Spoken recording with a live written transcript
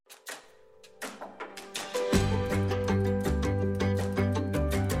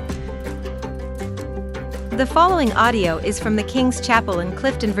The following audio is from the King's Chapel in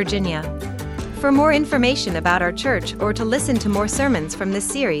Clifton, Virginia. For more information about our church or to listen to more sermons from this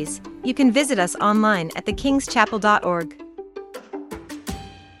series, you can visit us online at thekingschapel.org.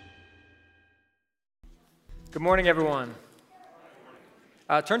 Good morning, everyone.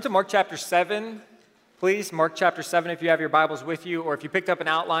 Turn to Mark chapter 7, please. Mark chapter 7 if you have your Bibles with you, or if you picked up an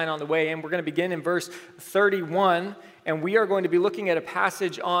outline on the way in. We're going to begin in verse 31, and we are going to be looking at a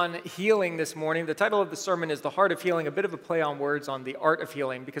passage on healing this morning. The title of the sermon is The Heart of Healing, a bit of a play on words on the art of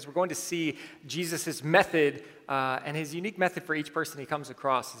healing, because we're going to see Jesus' method and his unique method for each person he comes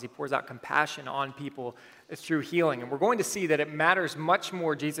across as he pours out compassion on people through healing. And we're going to see that it matters much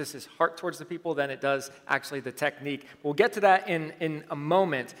more Jesus' heart towards the people than it does actually the technique. We'll get to that in a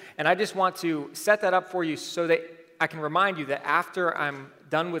moment, and I just want to set that up for you so that I can remind you that after I'm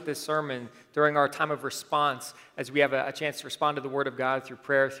done with this sermon, during our time of response, as we have a chance to respond to the Word of God through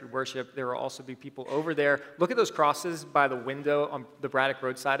prayer, through worship, there will also be people over there. Look at those crosses by the window on the Braddock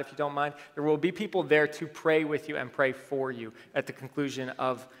roadside, if you don't mind. There will be people there to pray with you and pray for you at the conclusion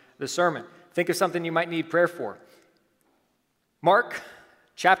of the sermon. Think of something you might need prayer for. Mark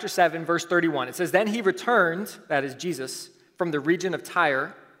chapter 7, verse 31. It says, "Then he returned," that is Jesus, "from the region of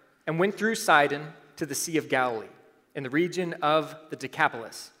Tyre and went through Sidon to the Sea of Galilee, in the region of the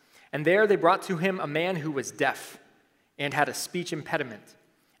Decapolis. And there they brought to him a man who was deaf and had a speech impediment.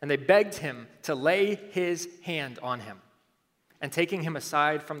 And they begged him to lay his hand on him. And taking him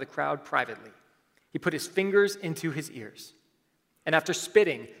aside from the crowd privately, he put his fingers into his ears. And after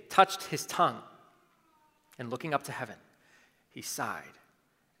spitting, touched his tongue. And looking up to heaven, he sighed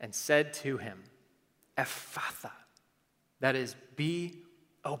and said to him, 'Ephphatha,' that is, be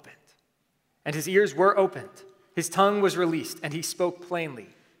opened. And his ears were opened. His tongue was released, and he spoke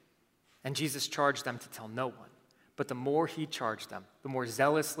plainly. And Jesus charged them to tell no one. But the more he charged them, the more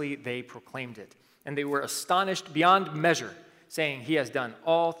zealously they proclaimed it. And they were astonished beyond measure, saying, 'He has done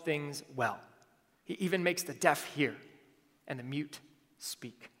all things well. He even makes the deaf hear and the mute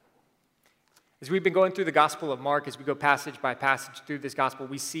speak.'" As we've been going through the Gospel of Mark, as we go passage by passage through this Gospel,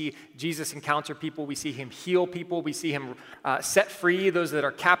 we see Jesus encounter people, we see him heal people, we see him set free those that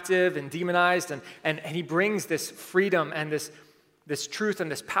are captive and demonized, and he brings this freedom and this truth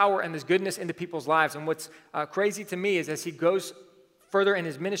and this power and this goodness into people's lives. And what's crazy to me is as he goes further in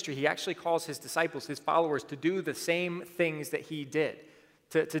his ministry, he actually calls his disciples, his followers, to do the same things that he did.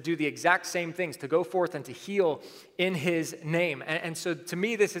 To do the exact same things, to go forth and to heal in his name. And so to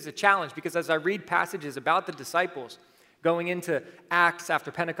me, this is a challenge, because as I read passages about the disciples going into Acts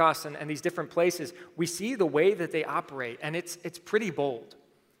after Pentecost and these different places, we see the way that they operate, and it's pretty bold.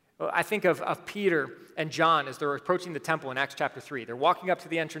 I think of Peter and John as they're approaching the temple in Acts chapter 3. They're walking up to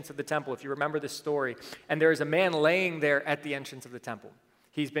the entrance of the temple, if you remember this story, and there is a man laying there at the entrance of the temple.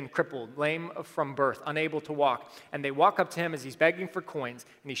 He's been crippled, lame from birth, unable to walk. And they walk up to him as he's begging for coins,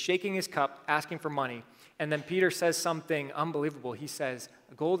 and he's shaking his cup, asking for money. And then Peter says something unbelievable. He says,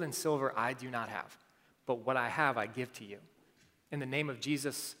 "Gold and silver I do not have, but what I have I give to you. In the name of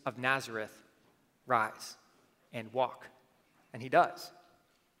Jesus of Nazareth, rise and walk." And he does.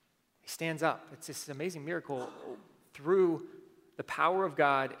 He stands up. It's this amazing miracle through the power of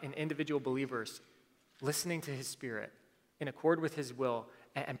God in individual believers, listening to his Spirit in accord with his will,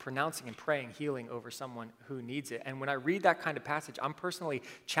 and pronouncing and praying healing over someone who needs it. And when I read that kind of passage, I'm personally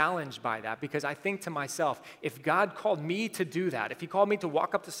challenged by that, because I think to myself, if God called me to do that, if he called me to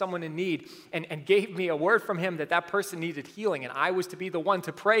walk up to someone in need and gave me a word from him that that person needed healing, and I was to be the one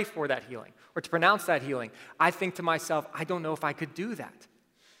to pray for that healing or to pronounce that healing, I think to myself, I don't know if I could do that.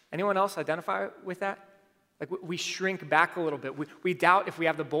 Anyone else identify with that? Like, we shrink back a little bit. We doubt if we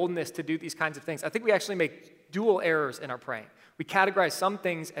have the boldness to do these kinds of things. I think we actually make dual errors in our praying. We categorize some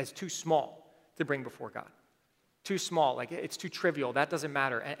things as too small to bring before God. Too small, like it's too trivial, that doesn't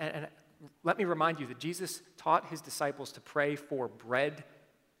matter. And let me remind you that Jesus taught his disciples to pray for bread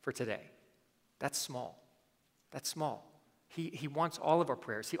for today. That's small. That's small. He wants all of our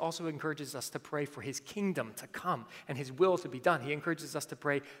prayers. He also encourages us to pray for his kingdom to come and his will to be done. He encourages us to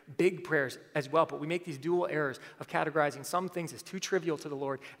pray big prayers as well, but we make these dual errors of categorizing some things as too trivial to the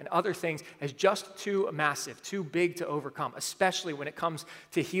Lord and other things as just too massive, too big to overcome, especially when it comes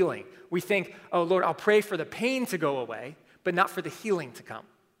to healing. We think, "Oh, Lord, I'll pray for the pain to go away, but not for the healing to come.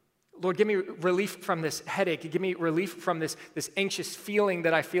 Lord, give me relief from this headache. Give me relief from this anxious feeling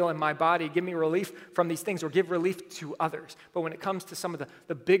that I feel in my body. Give me relief from these things, or give relief to others." But when it comes to some of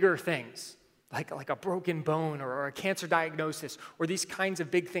the bigger things, like a broken bone or a cancer diagnosis or these kinds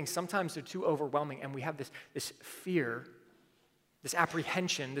of big things, sometimes they're too overwhelming, and we have this fear, this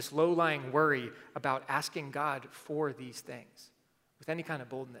apprehension, this low-lying worry about asking God for these things with any kind of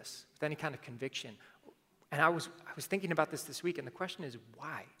boldness, with any kind of conviction. And I was thinking about this week, and the question is,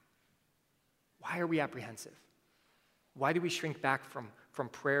 why? Why are we apprehensive? Why do we shrink back from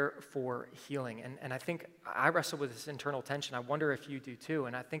prayer for healing? And I think I wrestle with this internal tension. I wonder if you do too.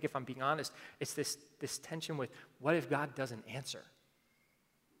 And I think if I'm being honest, it's this tension with, what if God doesn't answer?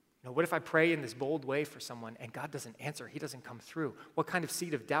 What if I pray in this bold way for someone and God doesn't answer? He doesn't come through. What kind of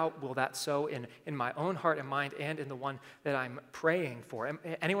seed of doubt will that sow in my own heart and mind and in the one that I'm praying for?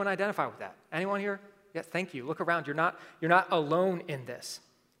 Anyone identify with that? Anyone here? Yeah, thank you. Look around. You're not alone in this.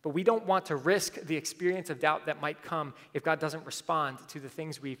 But we don't want to risk the experience of doubt that might come if God doesn't respond to the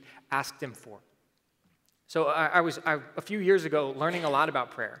things we've asked him for. So I was a few years ago learning a lot about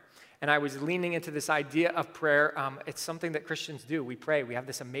prayer. And I was leaning into this idea of prayer. It's something that Christians do. We pray. We have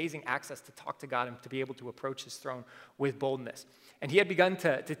this amazing access to talk to God and to be able to approach his throne with boldness. And he had begun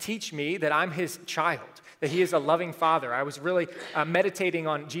to teach me that I'm his child, that he is a loving father. I was really meditating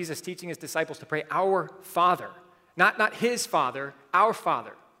on Jesus teaching his disciples to pray, our Father. Not his Father, our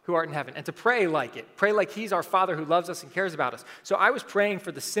Father who art in heaven, and to pray like it. Pray like he's our Father who loves us and cares about us. So I was praying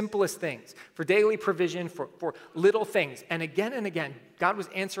for the simplest things, for daily provision, for little things. And again, God was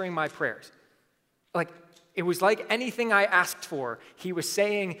answering my prayers. It was like anything I asked for, he was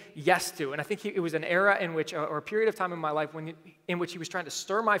saying yes to. And I think it was an era in which, or a period of time in my life in which he was trying to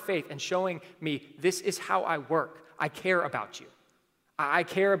stir my faith and showing me, this is how I work. I care about you. I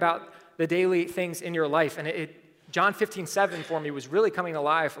care about the daily things in your life. And John 15:7 for me was really coming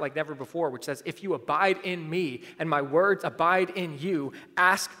alive like never before, which says, if you abide in me and my words abide in you,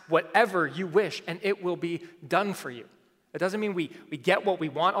 ask whatever you wish and it will be done for you. It doesn't mean we get what we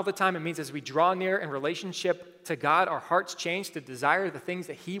want all the time. It means as we draw near in relationship to God, our hearts change to desire the things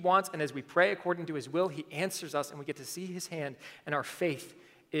that he wants. And as we pray according to his will, he answers us and we get to see his hand and our faith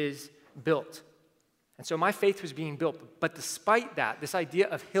is built. And so my faith was being built. But despite that, this idea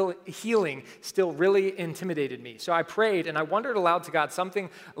of healing still really intimidated me. So I prayed and I wondered aloud to God something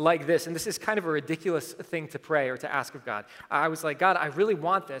like this. And this is kind of a ridiculous thing to pray or to ask of God. I was like, God, I really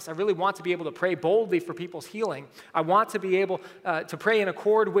want this. I really want to be able to pray boldly for people's healing. I want to be able to pray in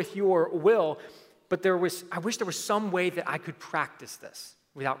accord with your will. But I wish there was some way that I could practice this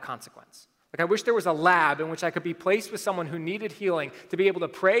without consequence. I wish there was a lab in which I could be placed with someone who needed healing to be able to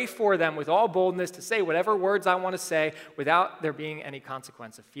pray for them with all boldness, to say whatever words I want to say without there being any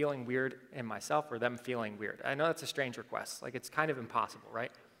consequence of feeling weird in myself or them feeling weird. I know that's a strange request. It's kind of impossible,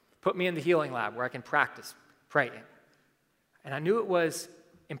 right? Put me in the healing lab where I can practice praying. And I knew it was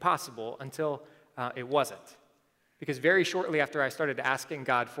impossible until it wasn't. Because very shortly after I started asking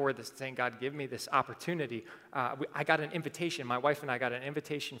God for this, saying, God, give me this opportunity, I got an invitation. My wife and I got an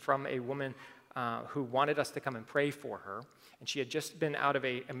invitation from a woman who wanted us to come and pray for her. And she had just been out of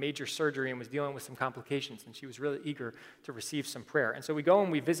a major surgery and was dealing with some complications. And she was really eager to receive some prayer. And so we go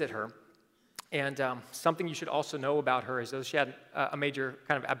and we visit her. And something you should also know about her is though she had a major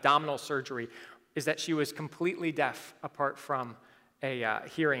kind of abdominal surgery, is that she was completely deaf apart from a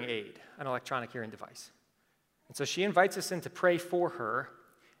hearing aid, an electronic hearing device. And so she invites us in to pray for her,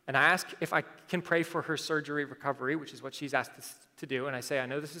 and I ask if I can pray for her surgery recovery, which is what she's asked us to do, and I say, I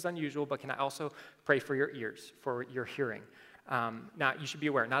know this is unusual, but can I also pray for your ears, for your hearing? Now, you should be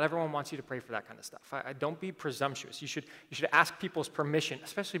aware, not everyone wants you to pray for that kind of stuff. Don't be presumptuous. You should ask people's permission,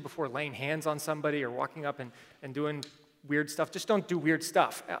 especially before laying hands on somebody or walking up and doing weird stuff. Just don't do weird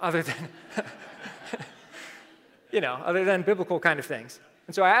stuff, other than, other than biblical kind of things.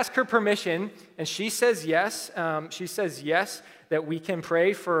 And so I ask her permission, and she says yes. She says yes, that we can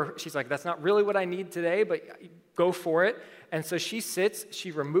pray for, she's like, that's not really what I need today, but go for it. And so she sits,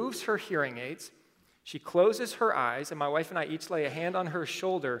 she removes her hearing aids, she closes her eyes, and my wife and I each lay a hand on her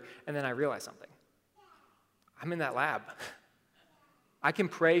shoulder, and then I realize something. I'm in that lab. I can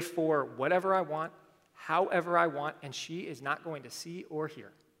pray for whatever I want, however I want, and she is not going to see or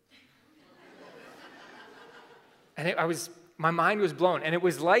hear. And my mind was blown, and it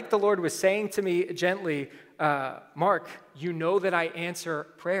was like the Lord was saying to me gently, Mark, you know that I answer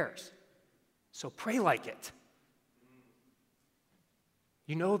prayers, so pray like it.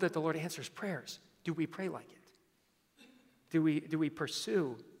 You know that the Lord answers prayers. Do we pray like it? Do we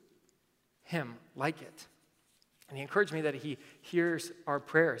pursue him like it? And he encouraged me that he hears our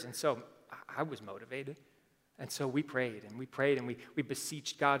prayers, and so I was motivated. And so we prayed, and we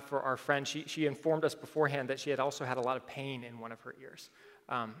beseeched God for our friend. She informed us beforehand that she had also had a lot of pain in one of her ears.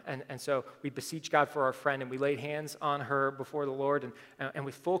 And so we beseeched God for our friend, and we laid hands on her before the Lord, and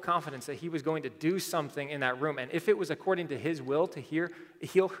with full confidence that he was going to do something in that room. And if it was according to his will to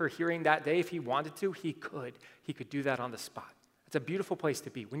heal her hearing that day, if he wanted to, he could. He could do that on the spot. It's a beautiful place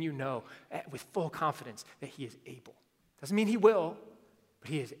to be when you know with full confidence that he is able. Doesn't mean he will, but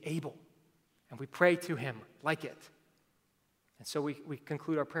he is able. And we pray to him like it. And so we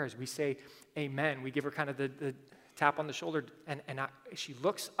conclude our prayers. We say amen. We give her kind of the tap on the shoulder, and she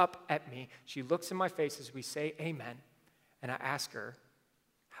looks up at me. She looks in my face as we say amen, and I ask her,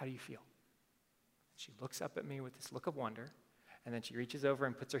 how do you feel? She looks up at me with this look of wonder, and then she reaches over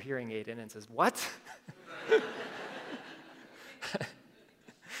and puts her hearing aid in and says, what?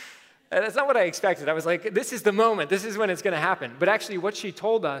 And that's not what I expected. I was like, this is the moment. This is when it's going to happen. But actually, what she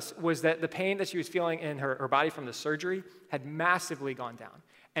told us was that the pain that she was feeling in her body from the surgery had massively gone down.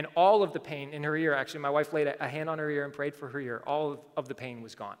 And all of the pain in her ear, actually, my wife laid a hand on her ear and prayed for her ear. All of the pain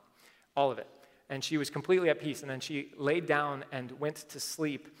was gone, all of it. And she was completely at peace. And then she laid down and went to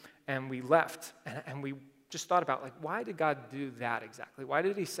sleep, and we left. And we just thought about, like, why did God do that exactly? Why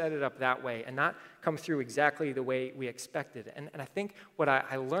did he set it up that way and not come through exactly the way we expected? And I think what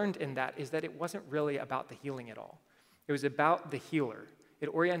I learned in that is that it wasn't really about the healing at all. It was about the healer. It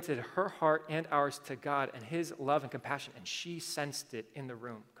oriented her heart and ours to God and his love and compassion, and she sensed it in the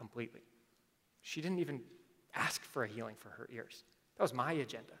room completely. She didn't even ask for a healing for her ears. That was my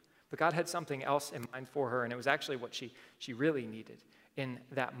agenda. But God had something else in mind for her, and it was actually what she really needed in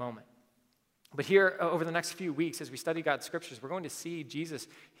that moment. But here, over the next few weeks, as we study God's scriptures, we're going to see Jesus.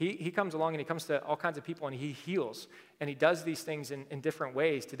 He comes along and he comes to all kinds of people and he heals. And he does these things in different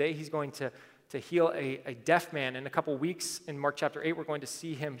ways. Today, he's going to heal a deaf man. In a couple weeks, in Mark chapter 8, we're going to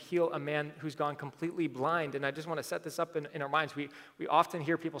see him heal a man who's gone completely blind. And I just want to set this up in our minds. We often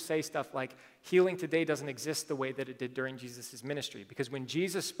hear people say stuff like, healing today doesn't exist the way that it did during Jesus' ministry. Because when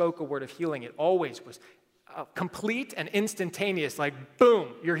Jesus spoke a word of healing, it always was complete and instantaneous, like,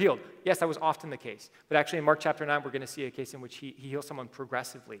 boom, you're healed. Yes, that was often the case. But actually in Mark chapter 9, we're going to see a case in which he heals someone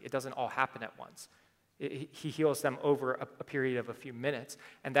progressively. It doesn't all happen at once. He heals them over a period of a few minutes,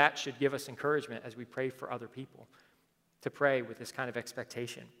 and that should give us encouragement as we pray for other people, to pray with this kind of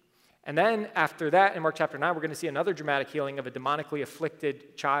expectation. And then after that, in Mark chapter 9, we're going to see another dramatic healing of a demonically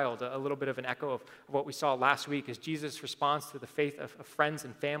afflicted child, a little bit of an echo of what we saw last week as Jesus responds to the faith of friends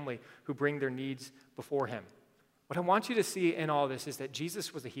and family who bring their needs before him. What I want you to see in all this is that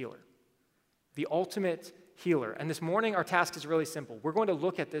Jesus was a healer, the ultimate healer. And this morning, our task is really simple. We're going to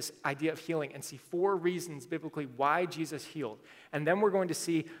look at this idea of healing and see 4 reasons biblically why Jesus healed. And then we're going to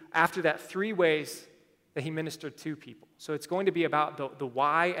see, after that, 3 ways that he ministered to people. So it's going to be about the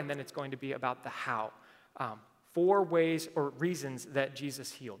why, and then it's going to be about the how. 4 ways or reasons that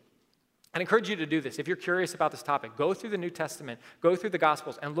Jesus healed. I'd encourage you to do this. If you're curious about this topic, go through the New Testament, go through the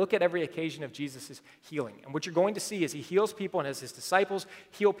Gospels, and look at every occasion of Jesus' healing. And what you're going to see is he heals people, and as his disciples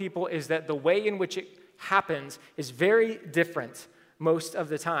heal people, is that the way in which it happens is very different most of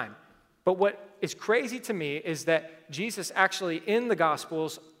the time. But what is crazy to me is that Jesus actually, in the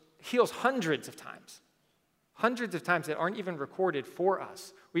Gospels, heals hundreds of times that aren't even recorded for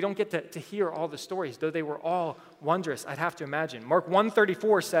us. We don't get to hear all the stories, though they were all wondrous, I'd have to imagine. Mark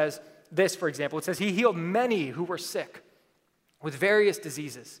 1:34 says this, for example. It says, he healed many who were sick with various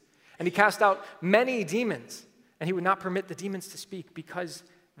diseases, and he cast out many demons, and he would not permit the demons to speak because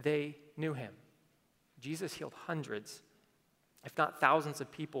they knew him. Jesus healed hundreds, if not thousands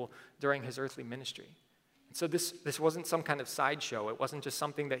of people during his earthly ministry. So this wasn't some kind of sideshow. It wasn't just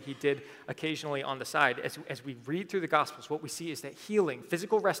something that he did occasionally on the side. As we read through the Gospels, what we see is that healing,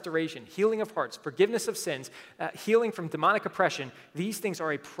 physical restoration, healing of hearts, forgiveness of sins, healing from demonic oppression, these things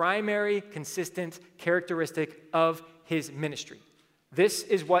are a primary, consistent characteristic of his ministry. This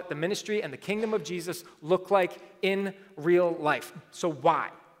is what the ministry and the kingdom of Jesus look like in real life. So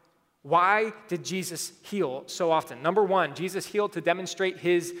why? Why did Jesus heal so often? Number 1, Jesus healed to demonstrate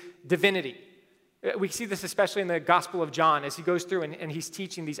his divinity. We see this especially in the Gospel of John as he goes through and he's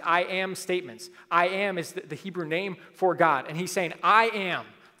teaching these I am statements. I am is the Hebrew name for God. And he's saying, I am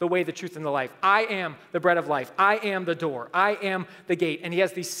the way, the truth, and the life. I am the bread of life. I am the door. I am the gate. And he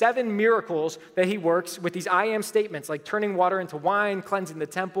has these 7 miracles that he works with these I am statements, like turning water into wine, cleansing the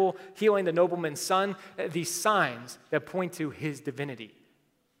temple, healing the nobleman's son, these signs that point to his divinity.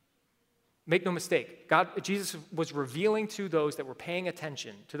 Make no mistake, Jesus was revealing to those that were paying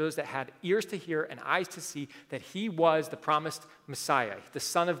attention, to those that had ears to hear and eyes to see, that he was the promised Messiah, the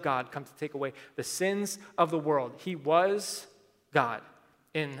Son of God, come to take away the sins of the world. He was God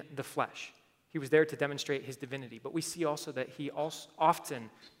in the flesh. He was there to demonstrate his divinity. But we see also that he also often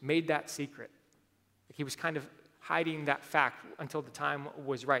made that secret. He was kind of hiding that fact until the time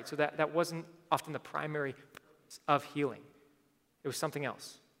was right. So that wasn't often the primary purpose of healing. It was something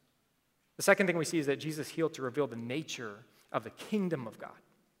else. The second thing we see is that Jesus healed to reveal the nature of the kingdom of God.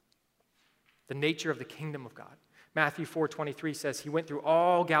 The nature of the kingdom of God. Matthew 4:23 says, he went through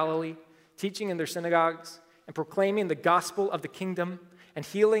all Galilee, teaching in their synagogues and proclaiming the gospel of the kingdom and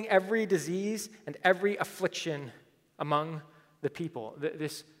healing every disease and every affliction among the people.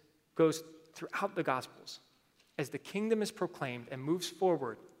 This goes throughout the Gospels. As the kingdom is proclaimed and moves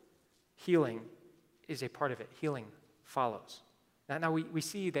forward, healing is a part of it. Healing follows. Now we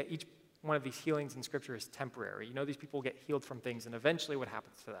see that each one of these healings in Scripture is temporary. You know, these people get healed from things, and eventually what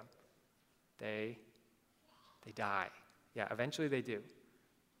happens to them? They die. Yeah, eventually they do.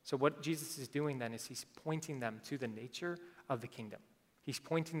 So what Jesus is doing then is he's pointing them to the nature of the kingdom. He's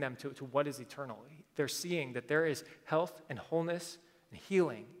pointing them to what is eternal. They're seeing that there is health and wholeness and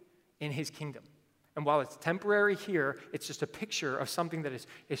healing in his kingdom. And while it's temporary here, it's just a picture of something that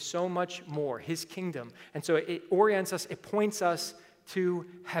is so much more, his kingdom. And so it orients us, it points us to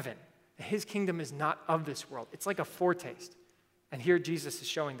heaven. His kingdom is not of this world. It's like a foretaste. And here Jesus is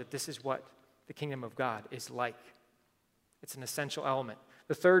showing that this is what the kingdom of God is like. It's an essential element.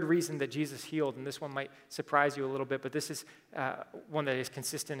 The third reason that Jesus healed, and this one might surprise you a little bit, but this is one that is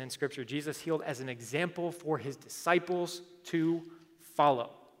consistent in Scripture. Jesus healed as an example for his disciples to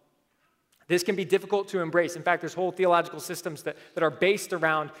follow. This can be difficult to embrace. In fact, there's whole theological systems that are based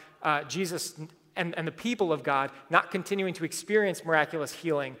around Jesus and the people of God not continuing to experience miraculous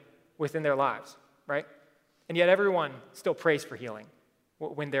healing within their lives, right? And yet everyone still prays for healing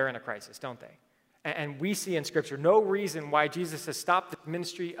when they're in a crisis, don't they? And we see in Scripture no reason why Jesus has stopped the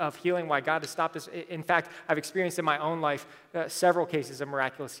ministry of healing, why God has stopped this. In fact, I've experienced in my own life several cases of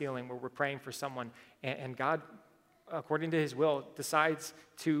miraculous healing where we're praying for someone, and God, according to his will, decides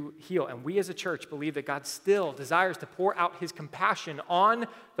to heal. And we as a church believe that God still desires to pour out his compassion on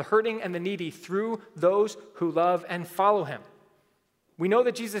the hurting and the needy through those who love and follow him. We know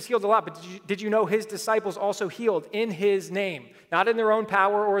that Jesus healed a lot, but did you know his disciples also healed in his name? Not in their own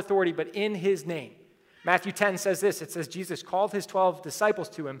power or authority, but in his name. Matthew 10 says this. It says, Jesus called his 12 disciples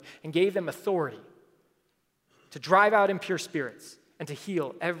to him and gave them authority to drive out impure spirits and to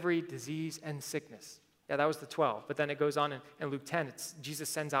heal every disease and sickness. Yeah, that was the 12. But then it goes on in Luke 10, Jesus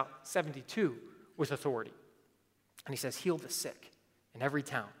sends out 72 with authority. And he says, heal the sick in every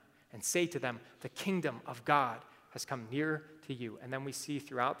town and say to them, the kingdom of God has come near to you. And then we see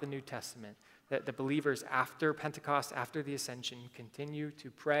throughout the New Testament that the believers after Pentecost, after the ascension, continue to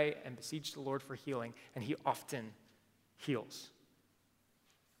pray and beseech the Lord for healing, and he often heals.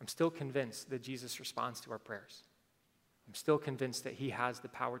 I'm still convinced that Jesus responds to our prayers. I'm still convinced that he has the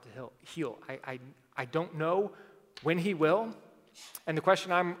power to heal. I don't know when he will, and the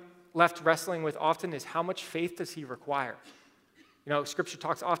question I'm left wrestling with often is how much faith does he require? You know, Scripture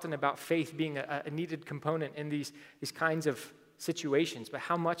talks often about faith being a needed component in these kinds of situations, but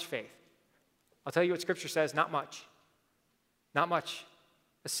how much faith? I'll tell you what Scripture says, not much. Not much.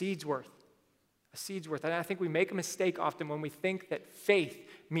 A seed's worth. A seed's worth. And I think we make a mistake often when we think that faith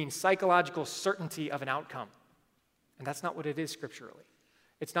means psychological certainty of an outcome. And that's not what it is scripturally.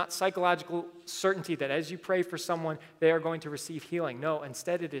 It's not psychological certainty that as you pray for someone, they are going to receive healing. No,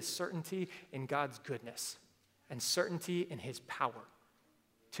 instead it is certainty in God's goodness and certainty in his power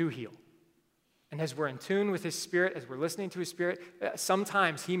to heal. And as we're in tune with his Spirit, as we're listening to his Spirit,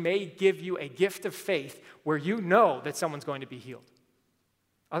 sometimes he may give you a gift of faith where you know that someone's going to be healed.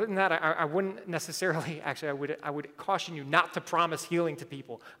 Other than that, I wouldn't necessarily, actually, I would caution you not to promise healing to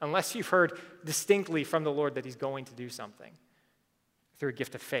people unless you've heard distinctly from the Lord that he's going to do something through a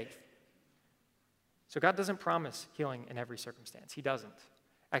gift of faith. So God doesn't promise healing in every circumstance. He doesn't.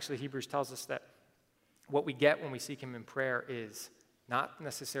 Actually, Hebrews tells us that what we get when we seek him in prayer is not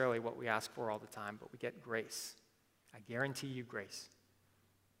necessarily what we ask for all the time, but we get grace. I guarantee you grace.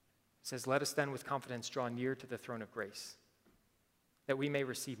 It says, let us then with confidence draw near to the throne of grace, that we may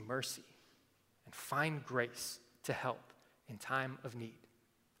receive mercy and find grace to help in time of need.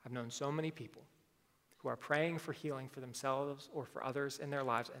 I've known so many people who are praying for healing for themselves or for others in their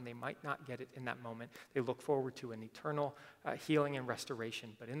lives, and they might not get it in that moment. They look forward to an eternal healing and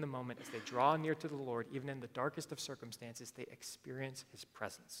restoration, but in the moment, as they draw near to the Lord, even in the darkest of circumstances, they experience his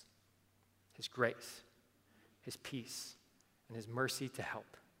presence, his grace, his peace, and his mercy to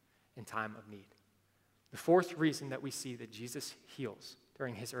help in time of need. The fourth reason that we see that Jesus heals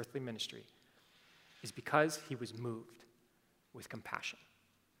during his earthly ministry is because he was moved with compassion.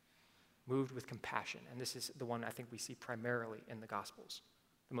 Moved with compassion. And this is the one I think we see primarily in the Gospels.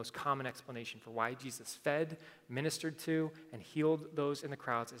 The most common explanation for why Jesus fed, ministered to, and healed those in the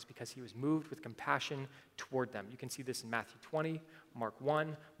crowds is because he was moved with compassion toward them. You can see this in Matthew 20, Mark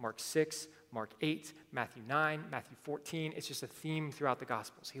 1, Mark 6, Mark 8, Matthew 9, Matthew 14. It's just a theme throughout the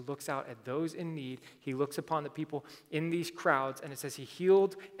Gospels. He looks out at those in need. He looks upon the people in these crowds, and it says he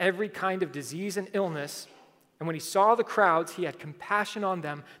healed every kind of disease and illness. And when he saw the crowds, he had compassion on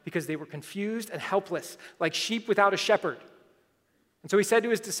them because they were confused and helpless, like sheep without a shepherd. And so he said to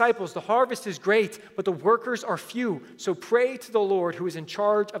his disciples, "The harvest is great, but the workers are few. So pray to the Lord who is in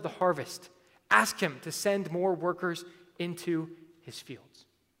charge of the harvest. Ask him to send more workers into his fields."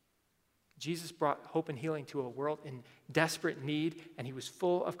 Jesus brought hope and healing to a world in desperate need, and he was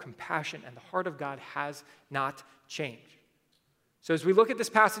full of compassion, and the heart of God has not changed. So as we look at this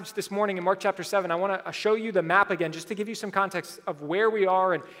passage this morning in Mark chapter 7, I want to show you the map again, just to give you some context of where we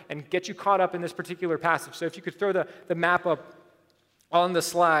are and get you caught up in this particular passage. So if you could throw the map up on the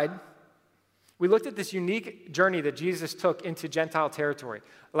slide. We looked at this unique journey that Jesus took into Gentile territory.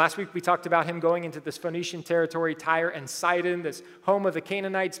 Last week we talked about him going into this Phoenician territory, Tyre and Sidon, this home of the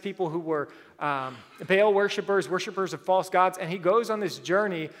Canaanites, people who were Baal worshipers of false gods, and he goes on this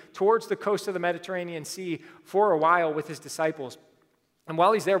journey towards the coast of the Mediterranean Sea for a while with his disciples. And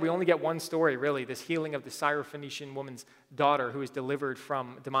while he's there, we only get one story, really, this healing of the Syrophoenician woman's daughter who is delivered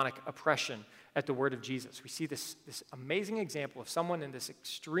from demonic oppression at the word of Jesus. We see this amazing example of someone in this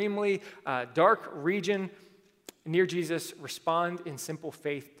extremely dark region near Jesus respond in simple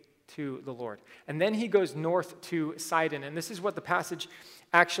faith to the Lord. And then he goes north to Sidon, and this is what the passage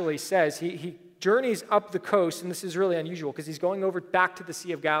actually says. He journeys up the coast, and this is really unusual because he's going over back to the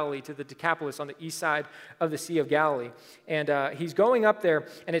Sea of Galilee, to the Decapolis on the east side of the Sea of Galilee. And he's going up there,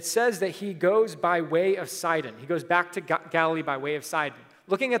 and it says that he goes by way of Sidon. He goes back to Galilee by way of Sidon.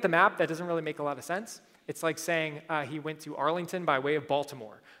 Looking at the map, that doesn't really make a lot of sense. It's like saying he went to Arlington by way of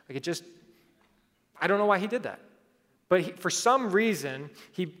Baltimore. I don't know why he did that. But for some reason,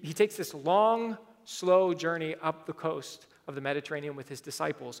 he takes this long, slow journey up the coast of the Mediterranean with his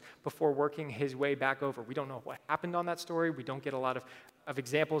disciples before working his way back over. We don't know what happened on that story. We don't get a lot of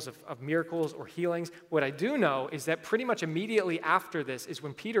examples of miracles or healings. What I do know is that pretty much immediately after this is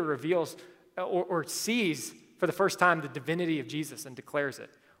when Peter reveals or sees for the first time the divinity of Jesus and declares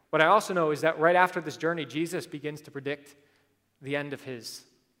it. What I also know is that right after this journey, Jesus begins to predict the end of his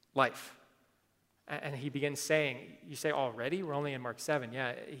life. And he begins saying, you say already? We're only in Mark 7.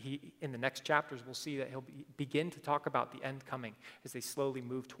 Yeah, in the next chapters, we'll see that he'll begin to talk about the end coming as they slowly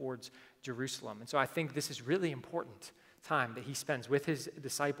move towards Jerusalem. And so I think this is really important time that he spends with his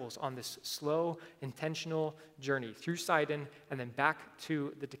disciples on this slow, intentional journey through Sidon and then back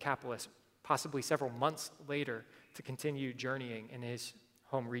to the Decapolis, possibly several months later, to continue journeying in his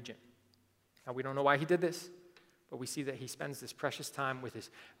home region. Now, we don't know why he did this, but we see that he spends this precious time with his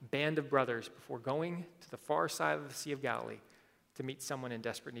band of brothers before going to the far side of the Sea of Galilee to meet someone in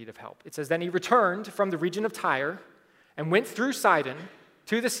desperate need of help. It says, then he returned from the region of Tyre and went through Sidon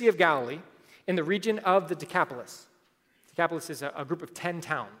to the Sea of Galilee in the region of the Decapolis. Decapolis is a group of 10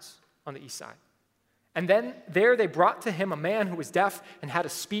 towns on the east side. And then there they brought to him a man who was deaf and had a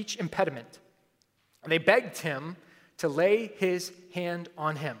speech impediment. And they begged him to lay his hand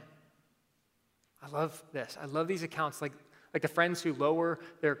on him. I love this. I love these accounts, like the friends who lower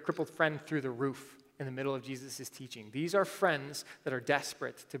their crippled friend through the roof in the middle of Jesus' teaching. These are friends that are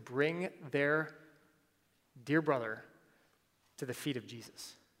desperate to bring their dear brother to the feet of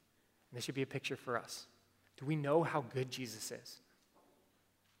Jesus. And this should be a picture for us. Do we know how good Jesus is?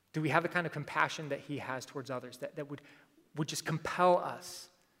 Do we have the kind of compassion that he has towards others that would just compel us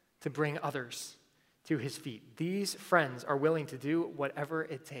to bring others to his feet? These friends are willing to do whatever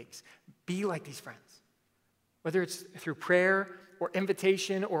it takes. Be like these friends. Whether it's through prayer or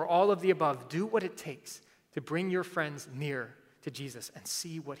invitation or all of the above, do what it takes to bring your friends near to Jesus and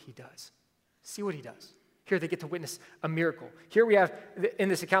see what he does. See what he does. Here they get to witness a miracle. Here we have, in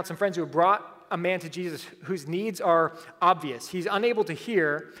this account, some friends who have brought a man to Jesus whose needs are obvious. He's unable to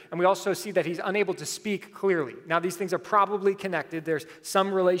hear, and we also see that he's unable to speak clearly. Now, these things are probably connected. There's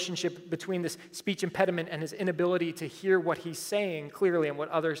some relationship between this speech impediment and his inability to hear what he's saying clearly and what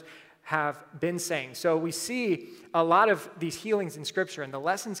others have been saying. So we see a lot of these healings in Scripture, and the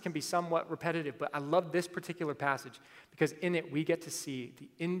lessons can be somewhat repetitive, but I love this particular passage because in it we get to see the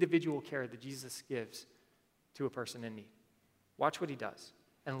individual care that Jesus gives to a person in need. Watch what he does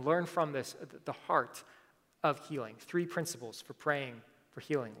and learn from this the heart of healing. 3 principles for praying for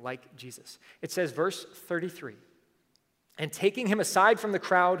healing like Jesus. It says, verse 33, and taking him aside from the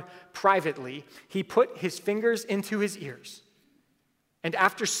crowd privately, he put his fingers into his ears, and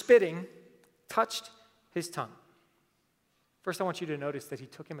after spitting, touched his tongue. First, I want you to notice that he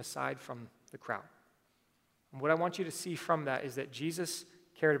took him aside from the crowd. And what I want you to see from that is that Jesus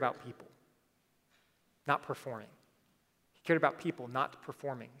cared about people, not performing. He cared about people, not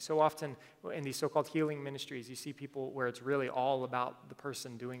performing. So often in these so-called healing ministries, you see people where it's really all about the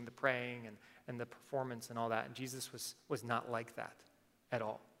person doing the praying and the performance and all that. And Jesus was not like that at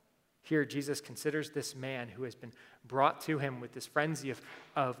all. Here, Jesus considers this man who has been brought to him with this frenzy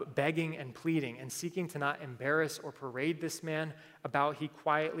of begging and pleading and seeking to not embarrass or parade this man about. He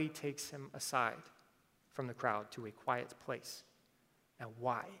quietly takes him aside from the crowd to a quiet place. Now,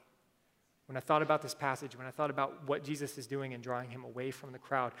 why? When I thought about this passage, when I thought about what Jesus is doing and drawing him away from the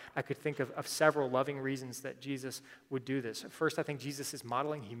crowd, I could think of several loving reasons that Jesus would do this. First, I think Jesus is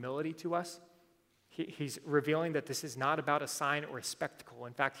modeling humility to us. He's revealing that this is not about a sign or a spectacle.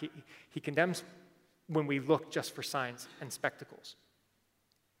 In fact, he condemns when we look just for signs and spectacles.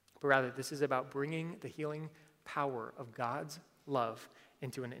 But rather, this is about bringing the healing power of God's love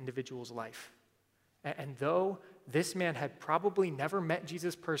into an individual's life. And though this man had probably never met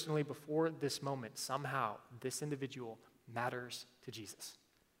Jesus personally before this moment, somehow this individual matters to Jesus.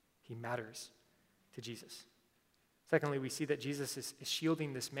 He matters to Jesus. Secondly, we see that Jesus is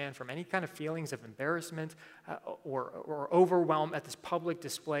shielding this man from any kind of feelings of embarrassment or overwhelm at this public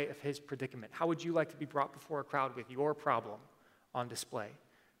display of his predicament. How would you like to be brought before a crowd with your problem on display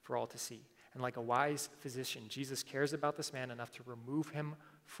for all to see? And like a wise physician, Jesus cares about this man enough to remove him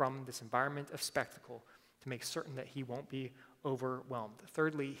from this environment of spectacle to make certain that he won't be overwhelmed.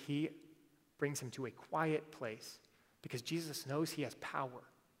 Thirdly, he brings him to a quiet place because Jesus knows he has power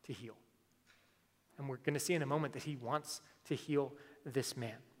to heal. And we're going to see in a moment that he wants to heal this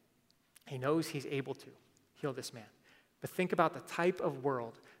man. He knows he's able to heal this man. But think about the type of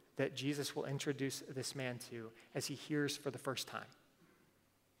world that Jesus will introduce this man to as he hears for the first time.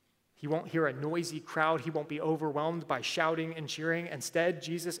 He won't hear a noisy crowd. He won't be overwhelmed by shouting and cheering. Instead,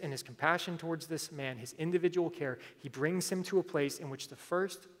 Jesus, in his compassion towards this man, his individual care, he brings him to a place in which the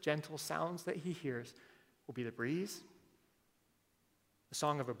first gentle sounds that he hears will be the breeze, the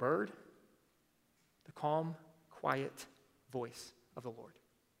song of a bird, the calm, quiet voice of the Lord.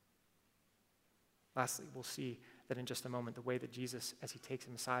 Lastly, we'll see that in just a moment, the way that Jesus, as he takes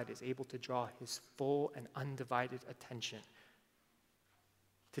him aside, is able to draw his full and undivided attention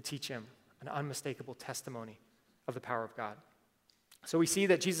to teach him an unmistakable testimony of the power of God. So we see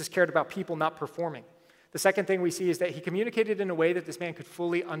that Jesus cared about people, not performing. The second thing we see is that he communicated in a way that this man could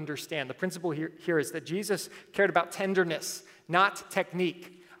fully understand. The principle here is that Jesus cared about tenderness, not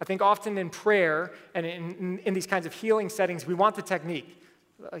technique. I think often in prayer and in these kinds of healing settings, we want the technique.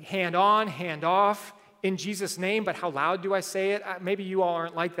 Like hand on, hand off, in Jesus' name, but how loud do I say it? Maybe you all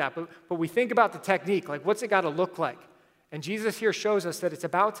aren't like that, but we think about the technique, like what's it got to look like? And Jesus here shows us that it's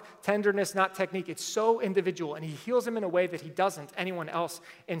about tenderness, not technique. It's so individual, and he heals him in a way that he doesn't anyone else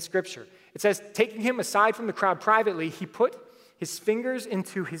in Scripture. It says, taking him aside from the crowd privately, he put his fingers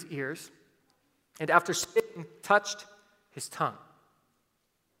into his ears, and after spitting, touched his tongue.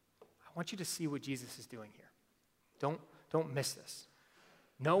 I want you to see what Jesus is doing here. Don't miss this.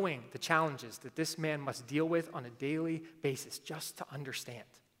 Knowing the challenges that this man must deal with on a daily basis just to understand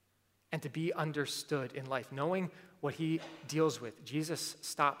and to be understood in life, knowing what he deals with, Jesus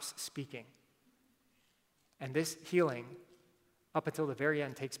stops speaking. And this healing, up until the very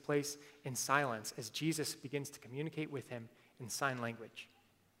end, takes place in silence as Jesus begins to communicate with him in sign language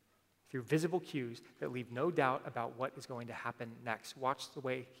through visible cues that leave no doubt about what is going to happen next. Watch the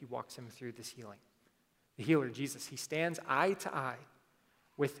way he walks him through this healing. The healer, Jesus, he stands eye to eye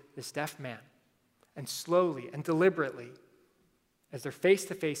with this deaf man, and slowly and deliberately, as they're face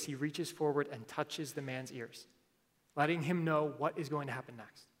to face, he reaches forward and touches the man's ears, letting him know what is going to happen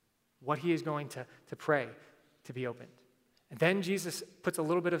next, what he is going to pray to be opened. And then Jesus puts a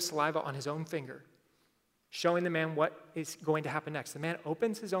little bit of saliva on his own finger, showing the man what is going to happen next. The man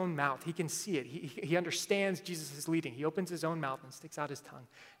opens his own mouth. He can see it. He understands Jesus is leading. He opens his own mouth and sticks out his tongue,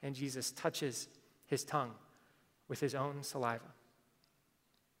 and Jesus touches his tongue with his own saliva.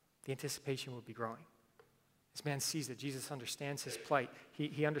 The anticipation will be growing. This man sees that Jesus understands his plight.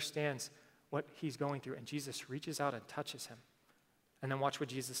 He understands what he's going through, and Jesus reaches out and touches him. And then watch what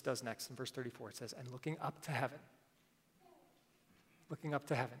Jesus does next. In verse 34, it says, and looking up to heaven. Looking up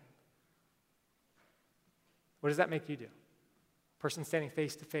to heaven. What does that make you do? A person standing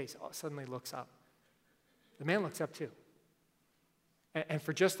face to face suddenly looks up. The man looks up too. And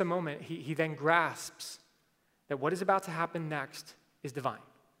for just a moment, he then grasps that what is about to happen next is divine.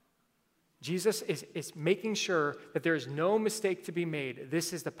 Jesus is making sure that there is no mistake to be made.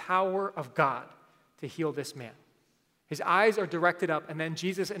 This is the power of God to heal this man. His eyes are directed up, and then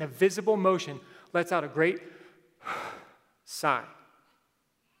Jesus, in a visible motion, lets out a great sigh.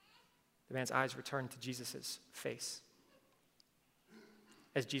 The man's eyes return to Jesus' face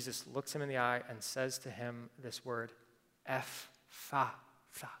as Jesus looks him in the eye and says to him this word, Ephphatha.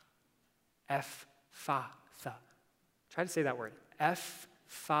 Ephphatha. Try to say that word.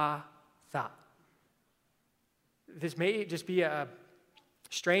 Ephphatha. This may just be a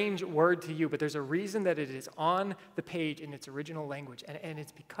Strange word to you, but there's a reason that it is on the page in its original language. And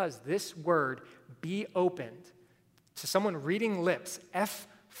it's because this word, be opened, to someone reading lips,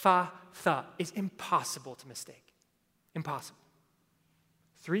 Eph-fa-tha, is impossible to mistake. Impossible.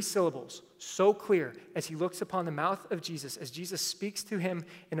 3 syllables, so clear as he looks upon the mouth of Jesus, as Jesus speaks to him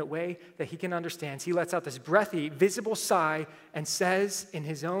in a way that he can understand. He lets out this breathy, visible sigh and says in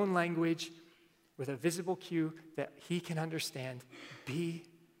his own language, with a visible cue that he can understand, be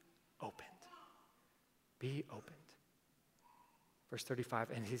opened. Be opened. Verse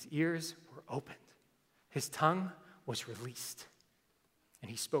 35, and his ears were opened. His tongue was released, and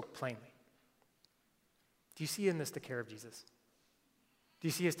he spoke plainly. Do you see in this the care of Jesus? Do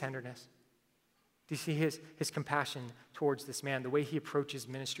you see his tenderness? Do you see his compassion towards this man, the way he approaches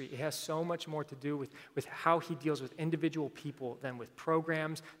ministry? It has so much more to do with how he deals with individual people than with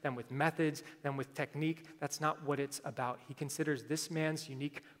programs, than with methods, than with technique. That's not what it's about. He considers this man's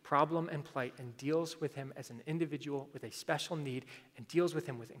unique problem and plight and deals with him as an individual with a special need and deals with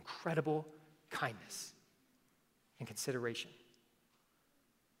him with incredible kindness and consideration.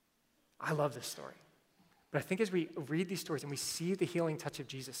 I love this story. But I think as we read these stories and we see the healing touch of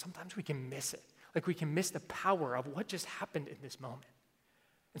Jesus, sometimes we can miss it. Like we can miss the power of what just happened in this moment.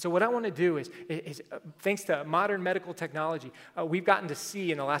 And so what I want to do is thanks to modern medical technology, we've gotten to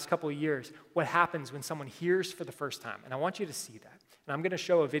see in the last couple of years what happens when someone hears for the first time. And I want you to see that. And I'm going to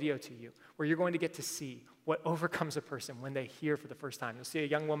show a video to you where you're going to get to see what overcomes a person when they hear for the first time. You'll see a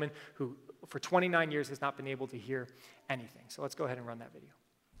young woman who for 29 years has not been able to hear anything. So let's go ahead and run that video.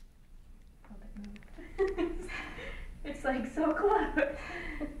 It's like so close. There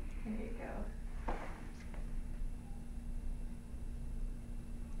you go.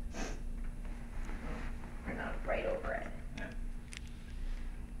 We're not right over it. Yeah.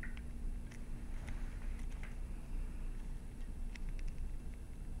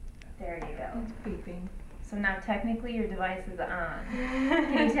 There you go. It's beeping. So now technically your device is on.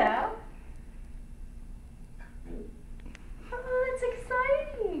 Can you tell? Oh, that's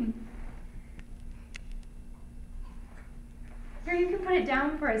exciting. Here, you can put it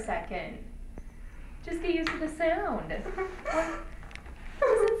down for a second. Just get used to the sound. What does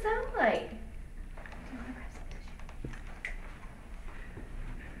it sound like? Do you want to grab some tissue?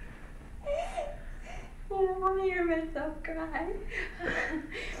 I want to hear myself cry.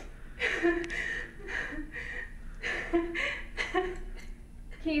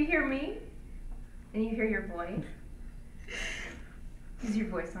 Can you hear me? And you hear your voice? Does your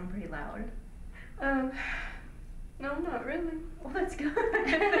voice sound pretty loud? No, not really. Well, that's good.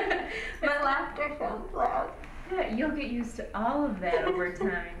 My laughter sounds loud. Yeah, you'll get used to all of that over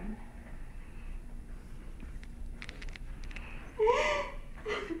time. Do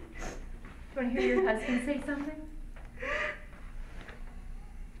you want to hear your husband say something?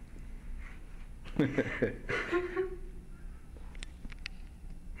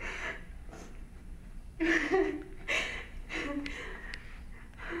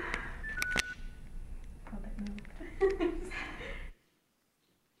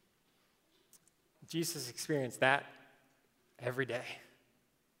 Jesus experienced that every day.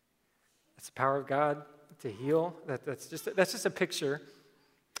 That's the power of God to heal. That's just a picture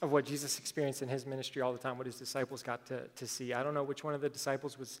of what Jesus experienced in his ministry all the time, what his disciples got to see. I don't know which one of the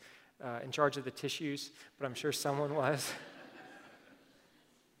disciples was in charge of the tissues, but I'm sure someone was.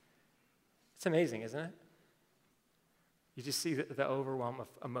 It's amazing, isn't it? You just see the overwhelm of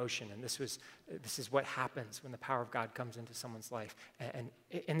emotion, and this is what happens when the power of God comes into someone's life. And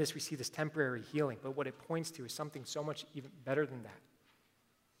in this, we see this temporary healing, but what it points to is something so much even better than that.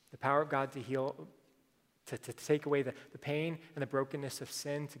 The power of God to heal, to take away the pain and the brokenness of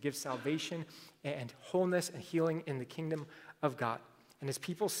sin, to give salvation and wholeness and healing in the kingdom of God. And as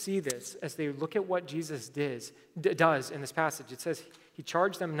people see this, as they look at what Jesus does in this passage, it says he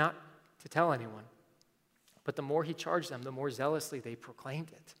charged them not to tell anyone. But the more he charged them, the more zealously they proclaimed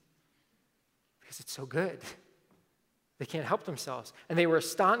it. Because it's so good. They can't help themselves. And they were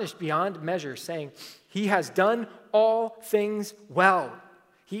astonished beyond measure, saying, he has done all things well.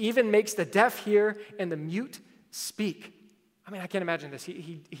 He even makes the deaf hear and the mute speak. I mean, I can't imagine this.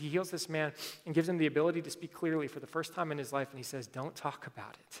 He heals this man and gives him the ability to speak clearly for the first time in his life. And he says, don't talk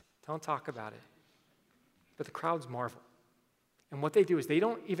about it. Don't talk about it. But the crowds marvel. And what they do is they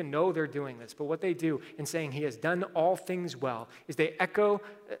don't even know they're doing this, but what they do in saying he has done all things well is they echo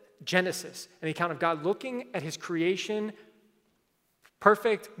Genesis and the account of God looking at his creation,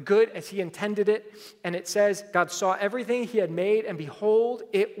 perfect, good as he intended it. And it says, God saw everything he had made, and behold,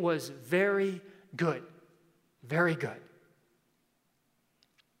 it was very good. Very good.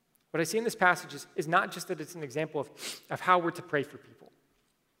 What I see in this passage is not just that it's an example of how we're to pray for people.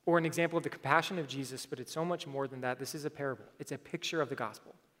 or an example of the compassion of Jesus, but it's so much more than that. This is a parable. It's a picture of the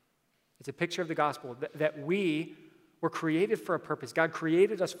gospel. It's a picture of the gospel that we were created for a purpose. God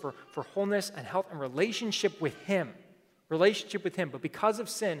created us for wholeness and health and relationship with him. Relationship with him. But because of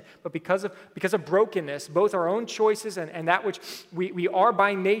sin, but because of brokenness, both our own choices and that which we are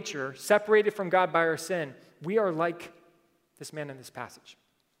by nature, separated from God by our sin, we are like this man in this passage.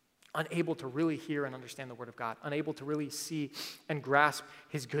 Unable to really hear and understand the word of God. Unable to really see and grasp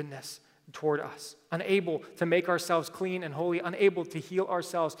his goodness toward us. Unable to make ourselves clean and holy. Unable to heal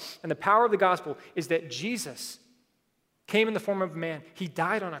ourselves. And the power of the gospel is that Jesus came in the form of a man. He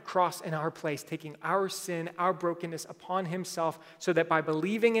died on a cross in our place, taking our sin, our brokenness upon himself, so that by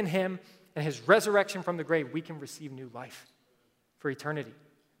believing in him and his resurrection from the grave, we can receive new life for eternity.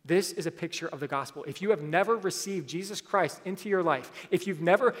 This is a picture of the gospel. If you have never received Jesus Christ into your life, if you've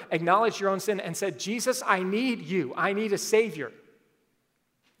never acknowledged your own sin and said, Jesus, I need you, I need a Savior,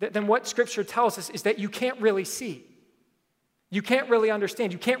 then what Scripture tells us is that you can't really see. You can't really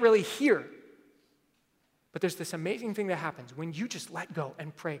understand. You can't really hear. But there's this amazing thing that happens when you just let go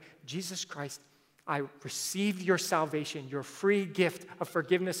and pray, Jesus Christ, I receive your salvation, your free gift of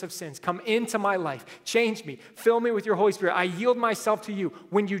forgiveness of sins. Come into my life. Change me. Fill me with your Holy Spirit. I yield myself to you.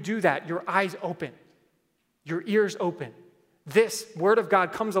 When you do that, your eyes open. Your ears open. This word of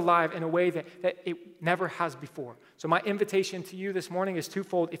God comes alive in a way that it never has before. So my invitation to you this morning is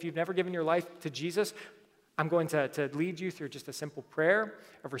twofold. If you've never given your life to Jesus, I'm going to lead you through just a simple prayer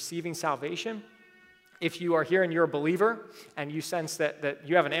of receiving salvation. If you are here and you're a believer and you sense that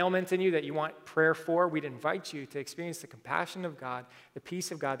you have an ailment in you that you want prayer for, we'd invite you to experience the compassion of God, the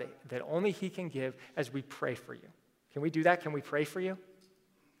peace of God that only he can give as we pray for you. Can we do that? Can we pray for you?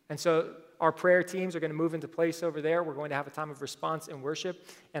 And so our prayer teams are going to move into place over there. We're going to have a time of response and worship,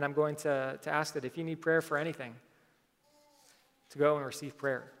 and I'm going to ask that if you need prayer for anything, to go and receive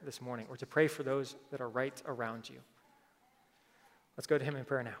prayer this morning or to pray for those that are right around you. Let's go to him in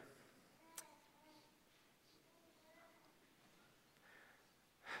prayer now.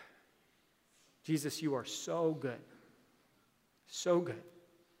 Jesus, you are so good. So good.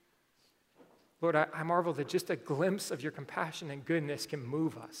 Lord, I marvel that just a glimpse of your compassion and goodness can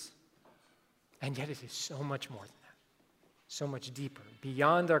move us. And yet it is so much more than that. So much deeper,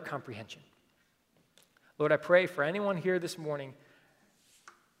 beyond our comprehension. Lord, I pray for anyone here this morning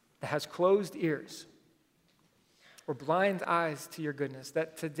that has closed ears or blind eyes to your goodness,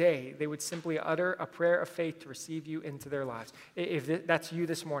 that today they would simply utter a prayer of faith to receive you into their lives. If that's you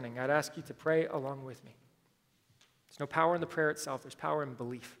this morning, I'd ask you to pray along with me. There's no power in the prayer itself. There's power in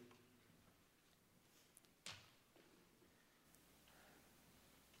belief.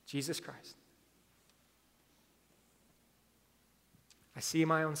 Jesus Christ, I see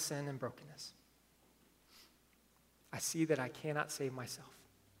my own sin and brokenness. I see that I cannot save myself.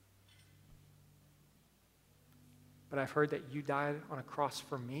 But I've heard that you died on a cross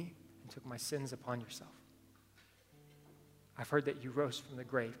for me and took my sins upon yourself. I've heard that you rose from the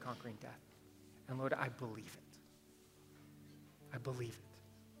grave, conquering death. And Lord, I believe it. I believe it.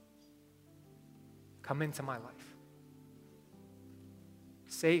 Come into my life.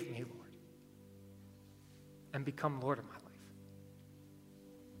 Save me, Lord. And become Lord of my life.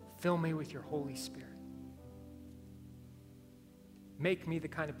 Fill me with your Holy Spirit. Make me the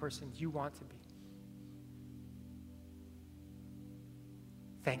kind of person you want to be.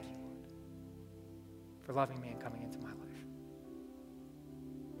 Thank you, Lord, for loving me and coming into my life.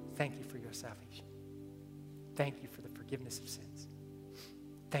 Thank you for your salvation. Thank you for the forgiveness of sins.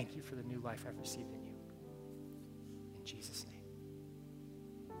 Thank you for the new life I've received in you. In Jesus'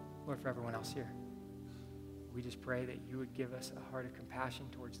 name. Lord, for everyone else here, we just pray that you would give us a heart of compassion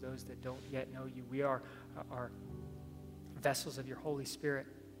towards those that don't yet know you. We are vessels of your Holy Spirit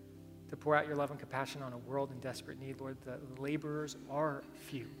to pour out your love and compassion on a world in desperate need. Lord, the laborers are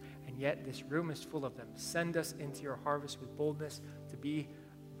few, and yet this room is full of them. Send us into your harvest with boldness to be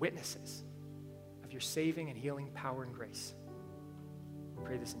witnesses of your saving and healing power and grace. We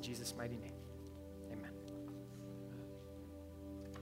pray this in Jesus' mighty name.